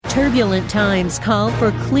Turbulent times call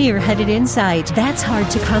for clear-headed insight. That's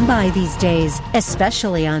hard to come by these days,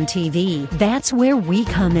 especially on TV. That's where we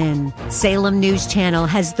come in. Salem News Channel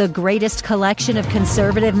has the greatest collection of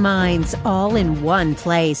conservative minds all in one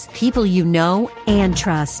place. People you know and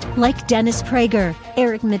trust, like Dennis Prager,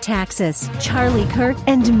 Eric Metaxas, Charlie Kirk,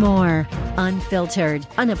 and more. Unfiltered,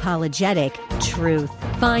 unapologetic truth.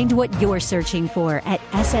 Find what you're searching for at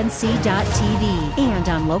snc.tv and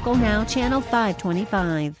on Local Now, Channel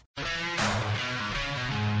 525.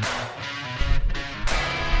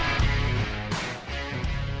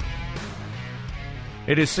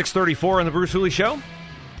 It is 6:34 on the Bruce Hooley Show.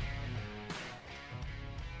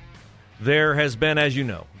 There has been, as you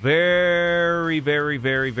know, very, very,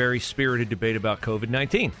 very, very spirited debate about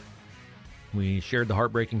COVID-19. We shared the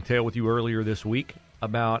heartbreaking tale with you earlier this week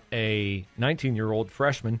about a 19-year-old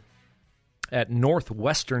freshman at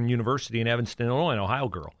Northwestern University in Evanston, Illinois, an Ohio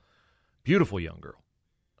girl. Beautiful young girl.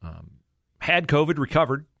 Had COVID,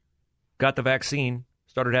 recovered, got the vaccine,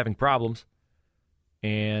 started having problems,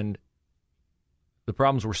 and the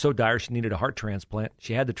problems were so dire she needed a heart transplant.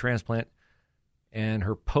 She had the transplant, and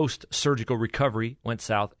her post-surgical recovery went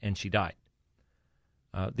south, and she died.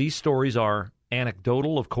 These stories are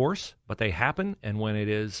anecdotal, of course, but they happen, and when it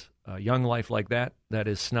is a young life like that that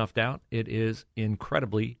is snuffed out, it is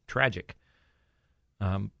incredibly tragic.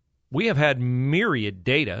 We have had myriad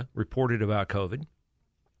data reported about COVID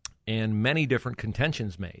and many different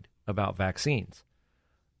contentions made about vaccines.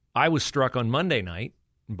 I was struck on Monday night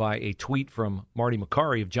by a tweet from Marty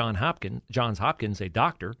Makary of Johns Hopkins, a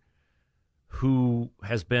doctor who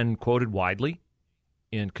has been quoted widely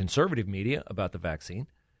in conservative media about the vaccine.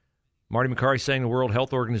 Marty Makary saying the World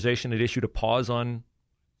Health Organization had issued a pause on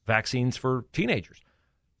vaccines for teenagers.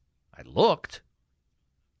 I looked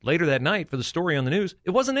later that night for the story on the news.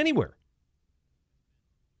 It wasn't anywhere.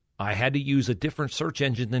 I had to use a different search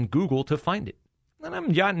engine than Google to find it. And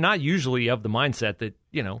I'm not usually of the mindset that,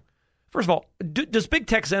 first of all, does big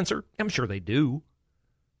tech censor? I'm sure they do,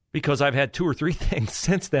 because I've had 2 or 3 things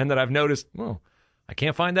since then that I've noticed, I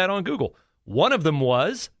can't find that on Google. One of them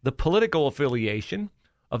was the political affiliation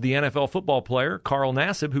of the NFL football player Carl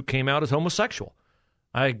Nassib, who came out as homosexual.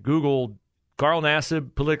 I Googled Carl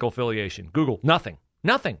Nassib political affiliation. Google, nothing.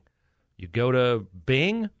 You go to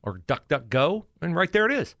Bing or DuckDuckGo, and right there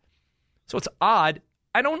it is. So it's odd.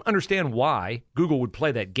 I don't understand why Google would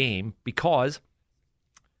play that game, because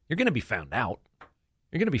you're going to be found out.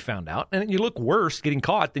 You're going to be found out, and you look worse getting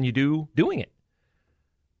caught than you do doing it.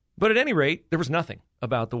 But at any rate, there was nothing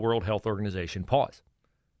about the World Health Organization pause.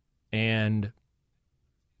 And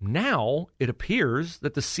now it appears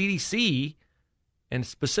that the CDC, and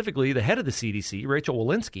specifically the head of the CDC, Rachel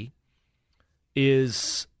Walensky,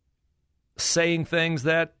 is saying things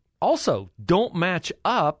that also don't match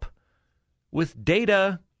up with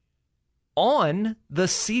data on the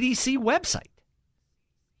CDC website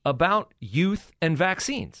about youth and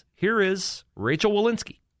vaccines. Here is Rachel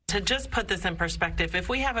Walensky. To just put this in perspective, if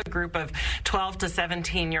we have a group of 12 to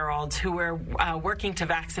 17-year-olds who are working to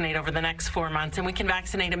vaccinate over the next 4 months, and we can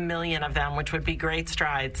vaccinate 1 million of them, which would be great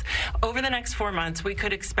strides, over the next 4 months, we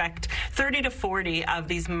could expect 30 to 40 of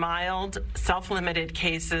these mild, self-limited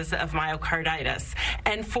cases of myocarditis.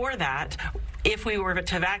 And for that, if we were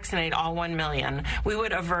to vaccinate all 1 million, we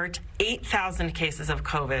would avert 8,000 cases of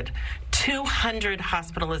COVID, 200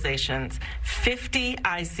 hospitalizations, 50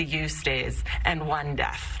 ICU stays, and 1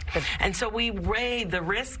 death. And so we weigh the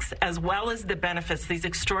risks as well as the benefits, these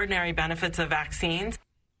extraordinary benefits of vaccines.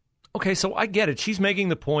 Okay, so I get it. She's making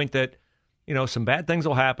the point that, some bad things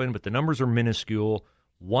will happen, but the numbers are minuscule.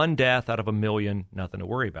 1 death out of 1 million, nothing to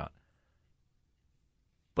worry about.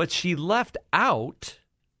 But she left out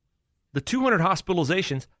the 200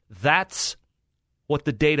 hospitalizations. That's what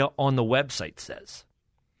the data on the website says.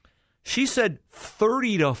 She said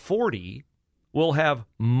 30 to 40 will have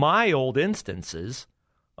mild instances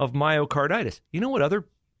of myocarditis. You know what other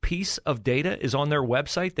piece of data is on their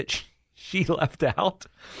website that she left out?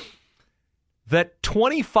 That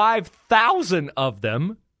 25,000 of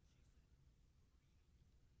them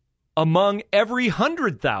among every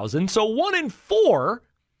 100,000, so 1 in 4,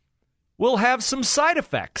 will have some side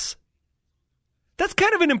effects. That's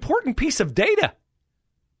kind of an important piece of data.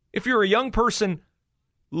 If you're a young person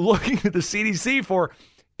looking at the CDC for,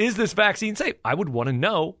 is this vaccine safe? I would want to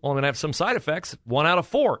know, I'm going to have some side effects, 1 out of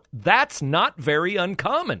 4. That's not very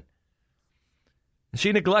uncommon.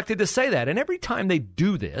 She neglected to say that. And every time they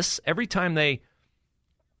do this, every time they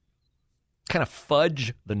kind of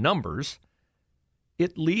fudge the numbers,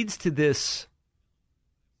 it leads to this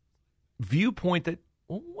viewpoint that,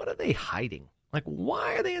 well, what are they hiding? Like,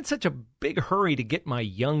 why are they in such a big hurry to get my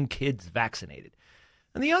young kids vaccinated?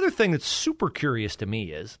 And the other thing that's super curious to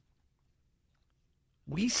me is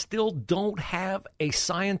we still don't have a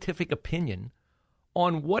scientific opinion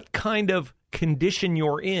on what kind of condition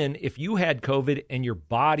you're in if you had COVID and your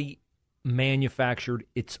body manufactured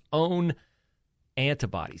its own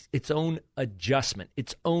antibodies, its own adjustment,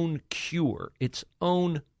 its own cure, its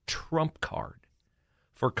own trump card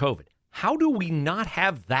for COVID. How do we not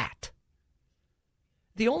have that?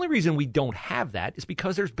 The only reason we don't have that is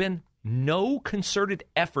because there's been no concerted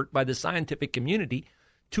effort by the scientific community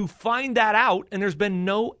to find that out, and there's been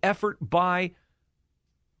no effort by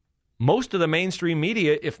most of the mainstream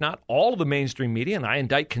media, if not all of the mainstream media, and I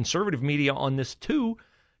indict conservative media on this too,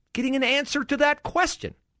 getting an answer to that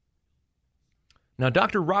question. Now,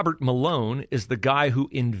 Dr. Robert Malone is the guy who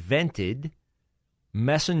invented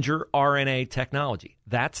messenger RNA technology.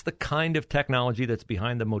 That's the kind of technology that's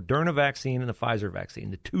behind the Moderna vaccine and the Pfizer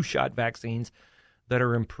vaccine, the two-shot vaccines that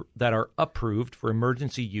are approved for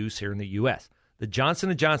emergency use here in the U.S. The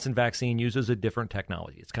Johnson & Johnson vaccine uses a different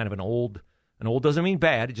technology. It's kind of an old doesn't mean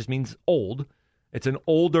bad, it just means old. It's an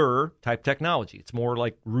older type technology. It's more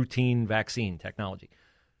like routine vaccine technology.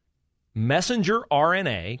 Messenger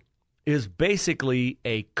RNA is basically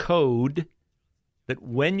a code that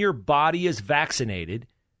when your body is vaccinated,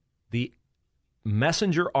 the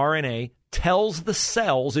messenger RNA tells the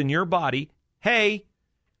cells in your body, hey,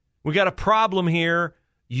 we got a problem here.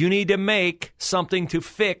 You need to make something to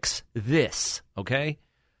fix this, okay?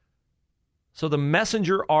 So the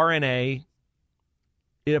messenger RNA,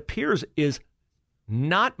 it appears, is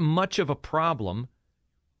not much of a problem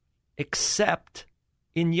except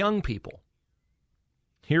in young people.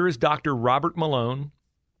 Here is Dr. Robert Malone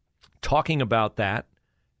talking about that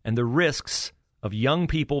and the risks of young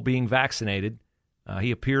people being vaccinated.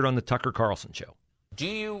 He appeared on the Tucker Carlson show. Do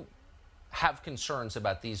you have concerns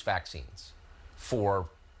about these vaccines for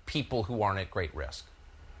people who aren't at great risk?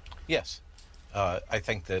 Yes. I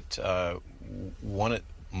think that one of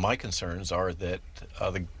my concerns are that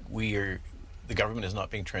the government is not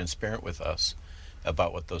being transparent with us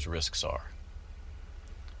about what those risks are.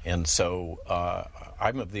 And so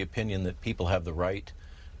I'm of the opinion that people have the right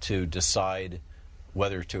to decide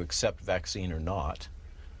whether to accept vaccine or not,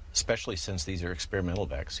 especially since these are experimental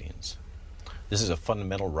vaccines. This is a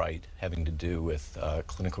fundamental right having to do with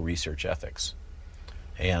clinical research ethics.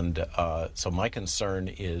 And so my concern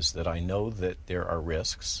is that I know that there are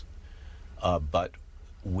risks, but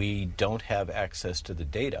we don't have access to the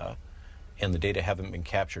data, and the data haven't been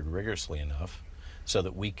captured rigorously enough so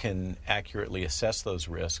that we can accurately assess those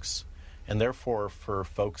risks. And therefore, for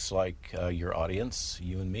folks like your audience,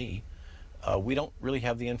 you and me, we don't really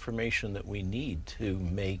have the information that we need to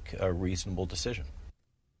make a reasonable decision.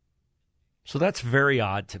 So that's very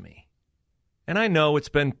odd to me. And I know it's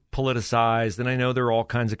been politicized, and I know there are all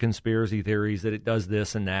kinds of conspiracy theories that it does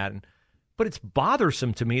this and that. But it's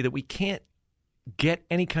bothersome to me that we can't get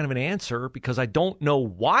any kind of an answer, because I don't know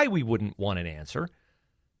why we wouldn't want an answer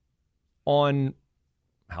on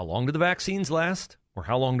how long do the vaccines last or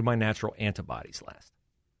how long do my natural antibodies last.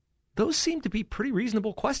 Those seem to be pretty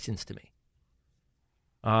reasonable questions to me.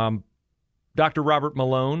 Dr. Robert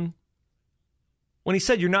Malone, when he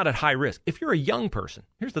said you're not at high risk, if you're a young person,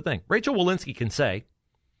 here's the thing. Rachel Walensky can say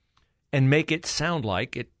and make it sound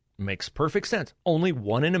like it makes perfect sense. Only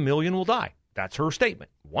 1 in a million will die. That's her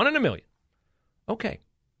statement. 1 in a million. Okay,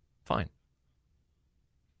 fine.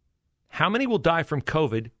 How many will die from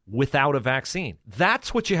COVID without a vaccine?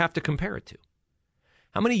 That's what you have to compare it to.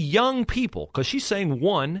 How many young people, because she's saying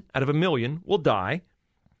 1 out of a million will die,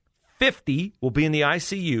 50 will be in the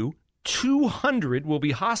ICU, 200 will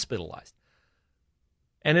be hospitalized.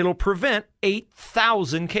 And it'll prevent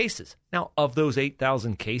 8,000 cases. Now, of those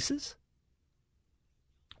 8,000 cases,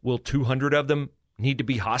 will 200 of them need to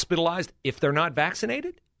be hospitalized if they're not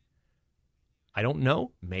vaccinated? I don't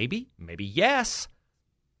know. Maybe yes.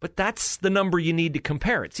 But that's the number you need to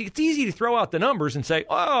compare it. See, it's easy to throw out the numbers and say,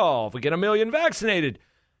 oh, if we get 1 million vaccinated,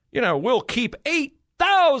 we'll keep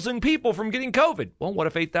 8,000 people from getting COVID. Well, what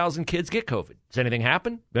if 8,000 kids get COVID? Does anything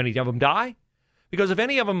happen? Do any of them die? Because if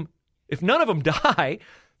none of them die,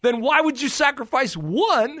 then why would you sacrifice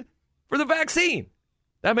 1 for the vaccine?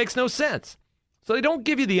 That makes no sense. So they don't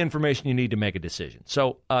give you the information you need to make a decision.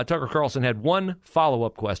 So Tucker Carlson had one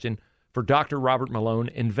follow-up question for Dr. Robert Malone,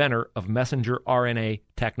 inventor of messenger RNA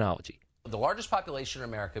technology. The largest population in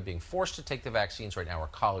America being forced to take the vaccines right now are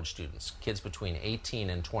college students, kids between 18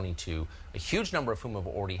 and 22, a huge number of whom have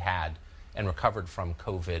already had and recovered from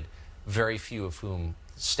COVID, very few of whom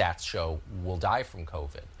stats show will die from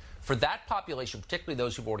COVID. For that population, particularly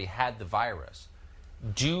those who've already had the virus,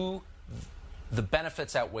 do the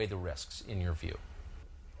benefits outweigh the risks in your view?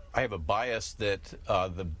 I have a bias that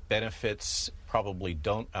the benefits probably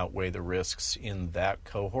don't outweigh the risks in that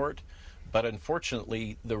cohort, but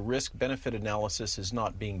unfortunately, the risk-benefit analysis is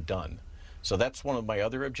not being done. So that's one of my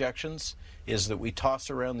other objections, is that we toss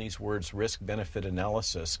around these words risk-benefit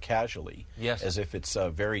analysis casually, as if it's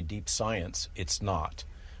very deep science. It's not.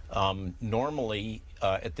 Normally,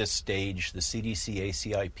 at this stage, the CDC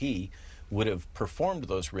ACIP would have performed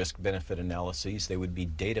those risk-benefit analyses. They would be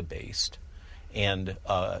data-based and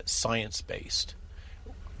science-based.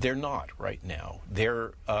 They're not right now.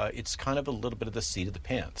 It's kind of a little bit of the seat of the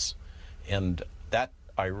pants, and that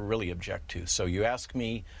I really object to. So you ask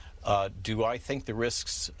me, do I think the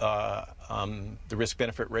risk-benefit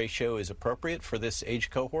ratio is appropriate for this age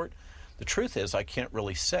cohort? The truth is, I can't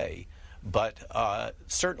really say. But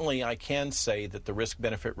certainly I can say that the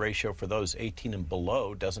risk-benefit ratio for those 18 and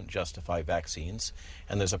below doesn't justify vaccines,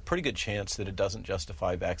 and there's a pretty good chance that it doesn't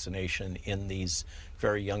justify vaccination in these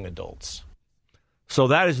very young adults. So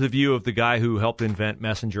that is the view of the guy who helped invent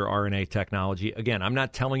messenger RNA technology. Again, I'm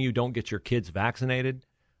not telling you don't get your kids vaccinated.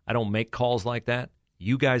 I don't make calls like that.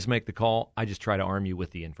 You guys make the call. I just try to arm you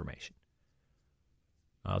with the information.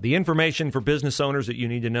 The information for business owners that you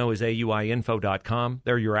need to know is auiinfo.com.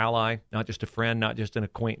 They're your ally, not just a friend, not just an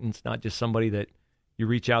acquaintance, not just somebody that you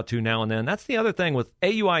reach out to now and then. That's the other thing with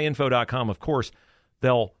auiinfo.com. Of course,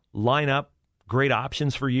 they'll line up great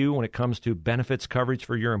options for you when it comes to benefits coverage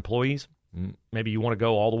for your employees. Maybe you want to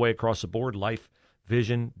go all the way across the board, life,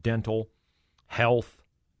 vision, dental, health,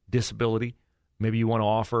 disability. Maybe you want to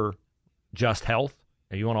offer just health,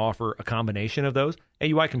 and you want to offer a combination of those.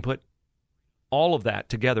 AUI can put all of that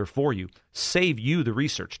together for you, save you the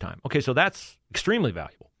research time. Okay, so that's extremely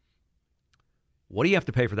valuable. What do you have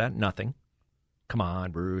to pay for that? Nothing. Come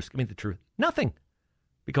on, Bruce, give me the truth. Nothing.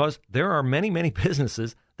 Because there are many, many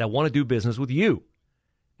businesses that want to do business with you.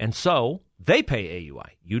 And so they pay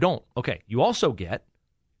AUI. You don't. Okay, you also get,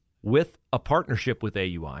 with a partnership with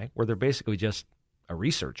AUI, where they're basically just a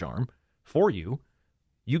research arm for you,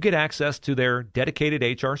 you get access to their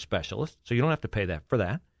dedicated HR specialist, so you don't have to pay that for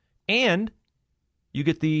that. And you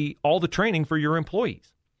get all the training for your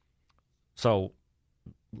employees. So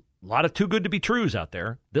a lot of too good to be trues out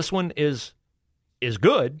there. This one is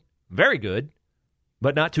good, very good,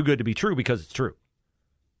 but not too good to be true because it's true.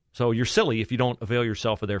 So you're silly if you don't avail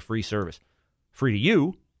yourself of their free service. Free to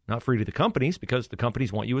you, not free to the companies, because the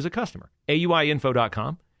companies want you as a customer.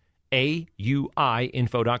 auiinfo.com,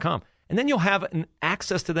 auiinfo.com. And then you'll have an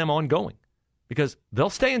access to them ongoing because they'll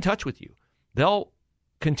stay in touch with you. They'll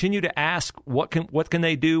continue to ask, what can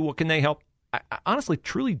they do? What can they help? I honestly,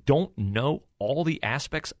 truly don't know all the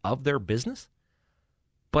aspects of their business,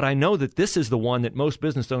 but I know that this is the one that most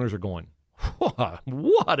business owners are going,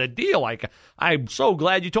 what a deal. I'm so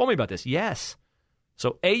glad you told me about this. Yes.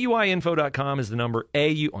 So auiinfo.com is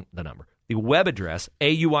the web address,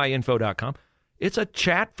 auiinfo.com. It's a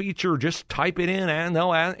chat feature. Just type it in and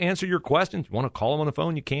they'll answer your questions. You want to call them on the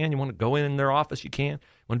phone? You can. You want to go in their office? You can. You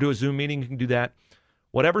want to do a Zoom meeting? You can do that.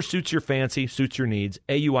 Whatever suits your fancy, suits your needs,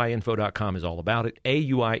 auiinfo.com is all about it,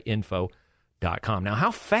 auiinfo.com. Now,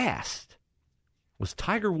 how fast was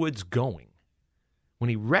Tiger Woods going when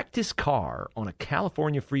he wrecked his car on a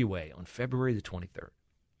California freeway on February the 23rd?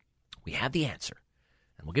 We have the answer,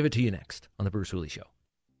 and we'll give it to you next on The Bruce Hooley Show.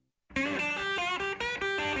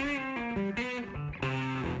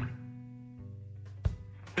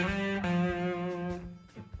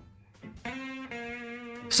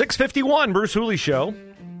 .651, Bruce Hooley Show.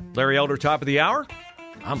 Larry Elder, top of the hour.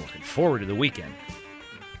 I'm looking forward to the weekend.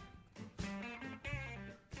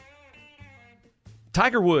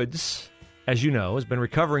 Tiger Woods, as you know, has been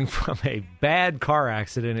recovering from a bad car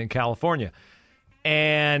accident in California.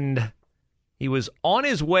 And he was on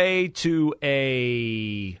his way to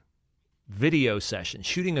a video session,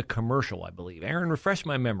 shooting a commercial, I believe. Aaron, refresh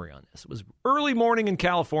my memory on this. It was early morning in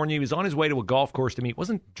California. He was on his way to a golf course to meet. It was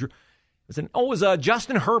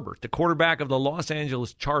Justin Herbert, the quarterback of the Los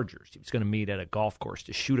Angeles Chargers. He was going to meet at a golf course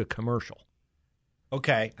to shoot a commercial.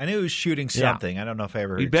 Okay. I knew he was shooting something. Yeah. I don't know if I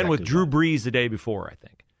ever heard. He'd been with Drew Brees the day before, I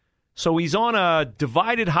think. So he's on a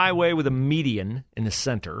divided highway with a median in the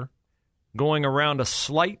center, going around a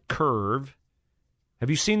slight curve. Have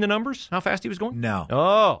you seen the numbers? How fast he was going?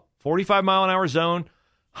 No. 45-mile-an-hour zone.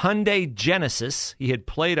 Hyundai Genesis. He had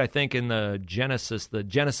played, I think, in the Genesis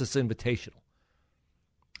Invitational.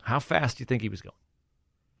 How fast do you think he was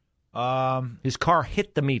going? His car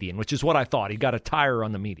hit the median, which is what I thought. He got a tire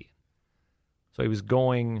on the median. So he was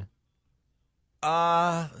going...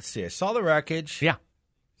 let's see. I saw the wreckage. Yeah.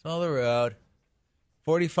 Saw the road.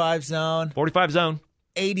 45 zone. 45 zone.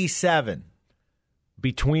 87.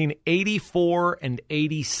 between 84 and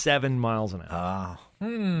 87 miles an hour.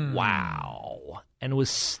 Oh. Wow. And was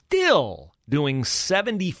still doing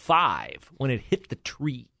 75 when it hit the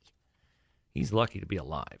tree. He's lucky to be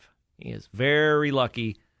alive. He is very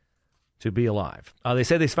lucky to be alive. They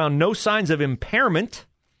said they found no signs of impairment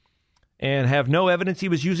and have no evidence he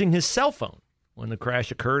was using his cell phone when the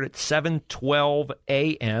crash occurred at 7:12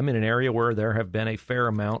 a.m. in an area where there have been a fair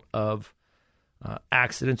amount of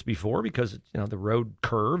accidents before because the road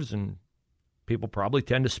curves and people probably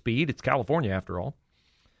tend to speed. It's California, after all.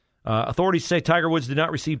 Authorities say Tiger Woods did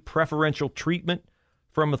not receive preferential treatment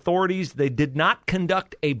from authorities. They did not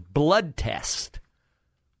conduct a blood test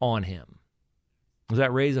on him. Does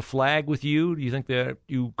that raise a flag with you? Do you think that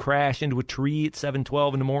you crash into a tree at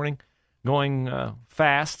 7:12 in the morning, going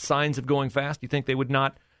fast, signs of going fast? Do you think they would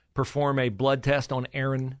not perform a blood test on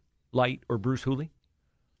Aaron Light or Bruce Hooley?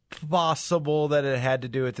 Possible that it had to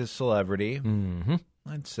do with his celebrity. Mm-hmm.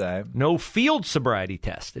 I'd say. No field sobriety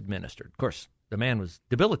test administered. Of course, the man was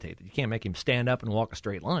debilitated. You can't make him stand up and walk a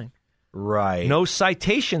straight line. Right. No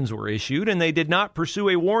citations were issued, and they did not pursue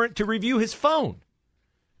a warrant to review his phone.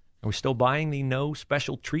 Are we still buying the no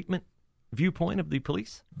special treatment viewpoint of the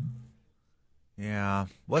police? Yeah.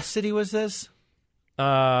 What city was this?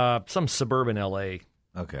 Some suburban L.A.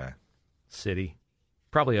 Okay. city.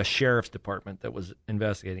 Probably a sheriff's department that was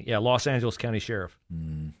investigating. Yeah, Los Angeles County Sheriff.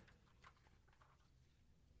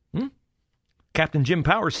 Captain Jim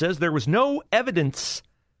Powers says there was no evidence,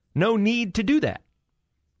 no need to do that.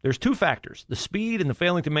 There's two factors, the speed and the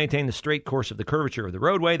failing to maintain the straight course of the curvature of the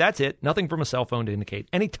roadway. That's it. Nothing from a cell phone to indicate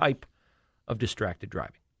any type of distracted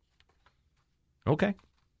driving. Okay.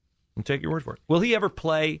 I'll take your word for it. Will he ever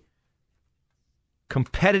play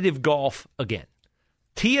competitive golf again?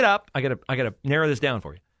 Tee it up. I gotta narrow this down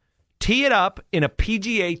for you. Tee it up in a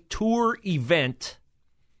PGA Tour event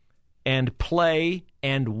and play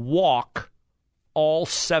and walk all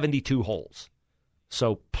 72 holes.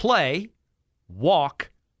 So play,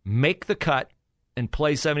 walk, make the cut, and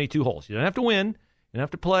play 72 holes. You don't have to win. You don't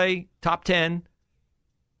have to play top 10.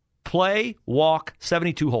 Play, walk,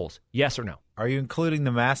 72 holes. Yes or no? Are you including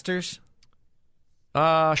the Masters?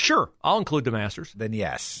 Sure. I'll include the Masters. Then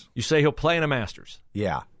yes. You say he'll play in a Masters.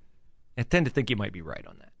 Yeah. I tend to think you might be right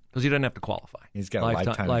on that because he doesn't have to qualify. He's got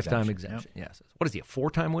a lifetime exemption. Yep. Yes. What is he, a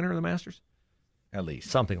 4-time winner of the Masters? At least.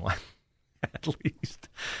 Something like at least.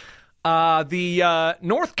 The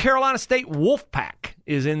North Carolina State Wolfpack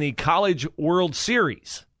is in the College World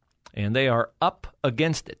Series, and they are up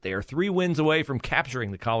against it. They are 3 wins away from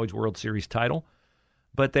capturing the College World Series title,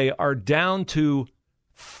 but they are down to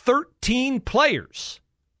 13 players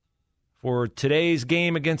for today's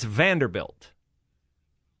game against Vanderbilt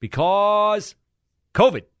because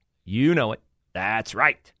COVID. You know it. That's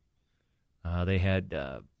right. They had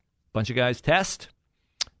a bunch of guys test,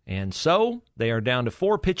 and so they are down to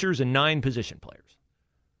 4 pitchers and 9 position players.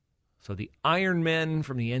 So the Iron Men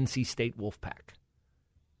from the NC State Wolfpack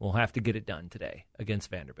will have to get it done today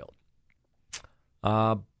against Vanderbilt.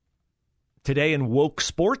 Today in Woke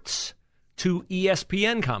Sports, 2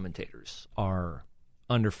 ESPN commentators are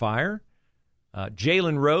under fire.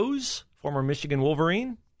 Jalen Rose, former Michigan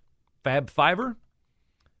Wolverine, Fab Fiver,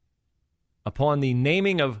 upon the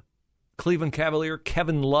naming of Cleveland Cavalier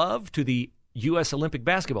Kevin Love to the U.S. Olympic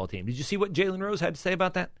basketball team. Did you see what Jalen Rose had to say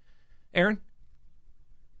about that, Aaron?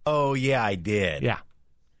 Oh, yeah, I did. Yeah.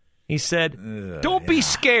 He said, don't be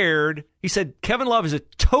scared. He said, Kevin Love is a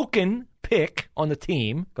token pick on the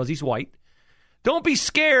team because he's white. Don't be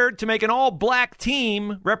scared to make an all-black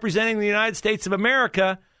team representing the United States of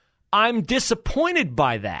America. I'm disappointed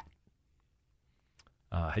by that.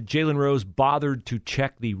 Had Jalen Rose bothered to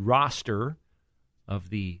check the roster of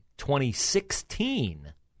the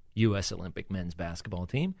 2016 U.S. Olympic men's basketball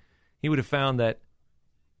team, he would have found that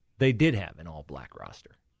they did have an all-black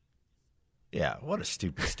roster. Yeah, what a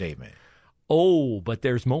stupid statement. Oh, but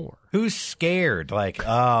there's more. Who's scared? Like,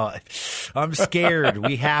 oh, I'm scared.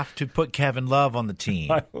 We have to put Kevin Love on the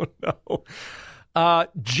team. I don't know.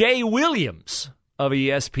 Jay Williams of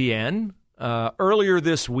ESPN earlier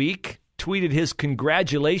this week tweeted his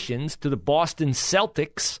congratulations to the Boston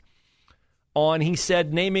Celtics on, he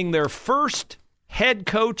said, naming their first head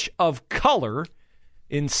coach of color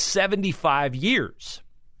in 75 years.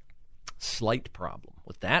 Slight problem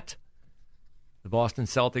with that. The Boston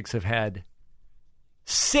Celtics have had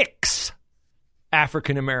 6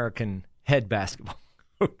 African-American head basketball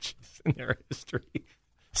coaches in their history.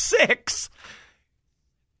 6!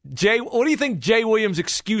 Jay, what do you think Jay Williams'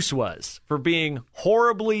 excuse was for being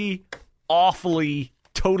horribly, awfully,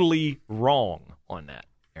 totally wrong on that,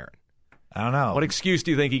 Aaron? I don't know. What excuse do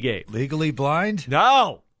you think he gave? Legally blind?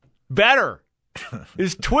 No. Better.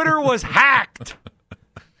 His Twitter was hacked.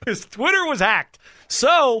 His Twitter was hacked.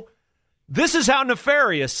 So this is how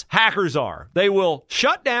nefarious hackers are. They will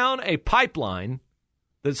shut down a pipeline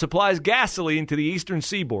that supplies gasoline to the eastern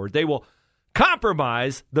seaboard. They will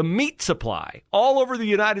compromise the meat supply all over the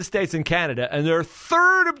United States and Canada. And their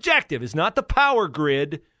third objective is not the power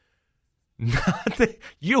grid, not the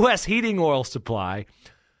U.S. heating oil supply,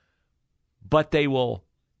 but they will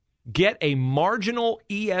get a marginal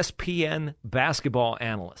ESPN basketball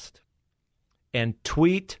analyst and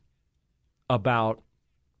tweet about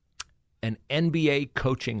an NBA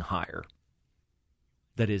coaching hire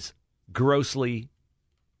that is grossly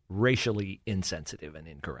racially insensitive and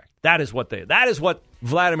incorrect. That is what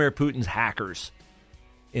Vladimir Putin's hackers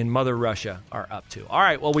in Mother Russia are up to. All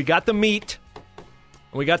right, well, we got the meat.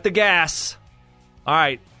 We got the gas. All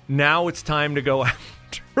right, now it's time to go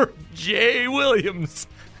after Jay Williams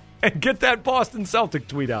and get that Boston Celtic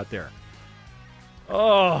tweet out there.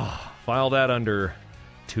 Oh, file that under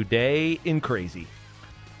Today in Crazy.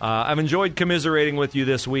 I've enjoyed commiserating with you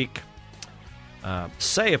this week.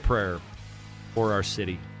 Say a prayer for our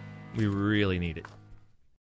city. We really need it.